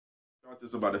About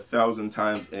this about 1,000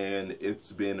 times and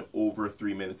it's been over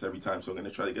 3 minutes every time, so I'm going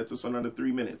to try to get this one under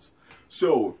 3 minutes.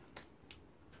 So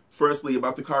firstly,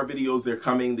 about the car videos, they're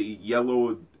coming. The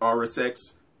yellow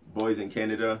RSX boys in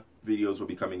Canada videos will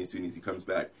be coming as soon as he comes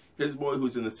back. His boy,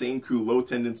 who's in the same crew, Low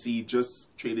Tendency,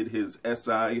 just traded his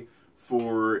SI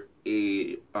for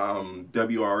a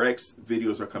WRX.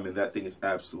 Videos are coming. That thing is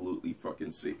absolutely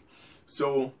fucking sick.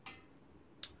 So,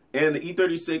 and the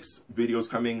E36 videos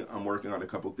coming. I'm working on a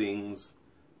couple things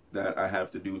that I have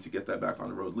to do to get that back on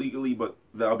the road legally, but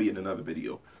that'll be in another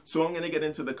video. So I'm going to get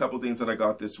into the couple things that I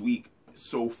got this week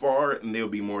so far, and there'll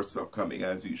be more stuff coming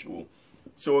as usual.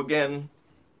 So again,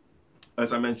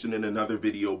 as I mentioned in another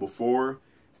video before,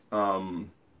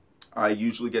 I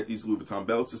usually get these Louis Vuitton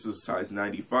belts. This is a size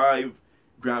 95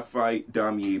 graphite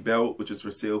damier belt, which is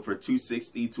for sale for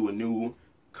 $260 to a new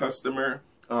customer.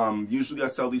 Usually I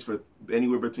sell these for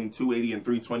anywhere between $280 and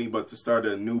 $320, but to start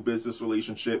a new business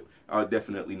relationship, I'll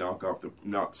definitely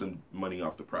knock some money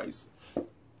off the price.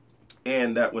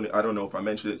 And that one, I don't know if I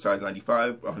mentioned it, size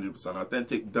 95, 100%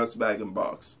 authentic, dust bag and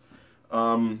box.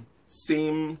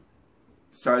 Same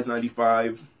size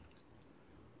 95,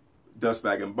 dust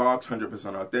bag and box,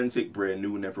 100% authentic, brand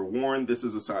new, never worn. This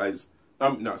is a size,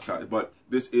 not size, but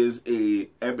this is a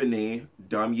ebony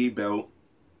damier belt,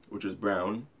 which is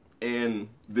brown. And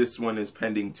this one is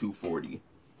pending $240.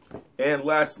 And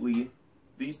lastly,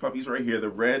 these puppies right here, the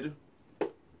red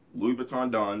Louis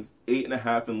Vuitton Dons,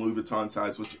 8.5 in Louis Vuitton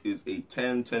size, which is a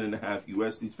 10.5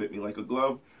 US. These fit me like a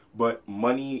glove, but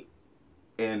money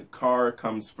and car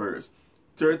comes first.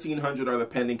 $1,300 are the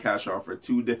pending cash offer.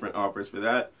 Two different offers for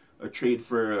that. A trade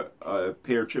for a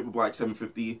pair of triple black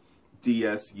 750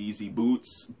 DS Yeezy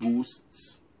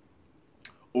boosts,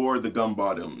 or the gum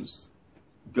bottom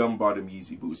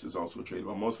Yeezy boost is also a trade.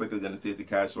 I'm most likely going to take the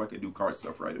cash so I can do car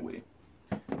stuff right away.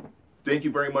 Thank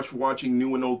you very much for watching,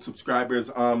 new and old subscribers.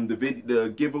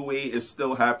 The giveaway is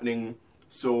still happening.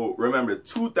 So remember,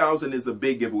 2,000 is a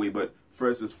big giveaway, but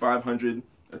first is 500,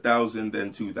 1,000,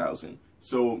 then 2,000.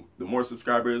 So the more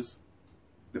subscribers,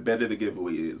 the better the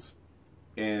giveaway is.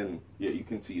 And yeah, you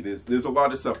can see there's a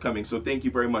lot of stuff coming. So thank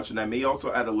you very much. And I may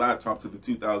also add a laptop to the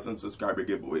 2,000 subscriber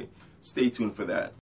giveaway. Stay tuned for that.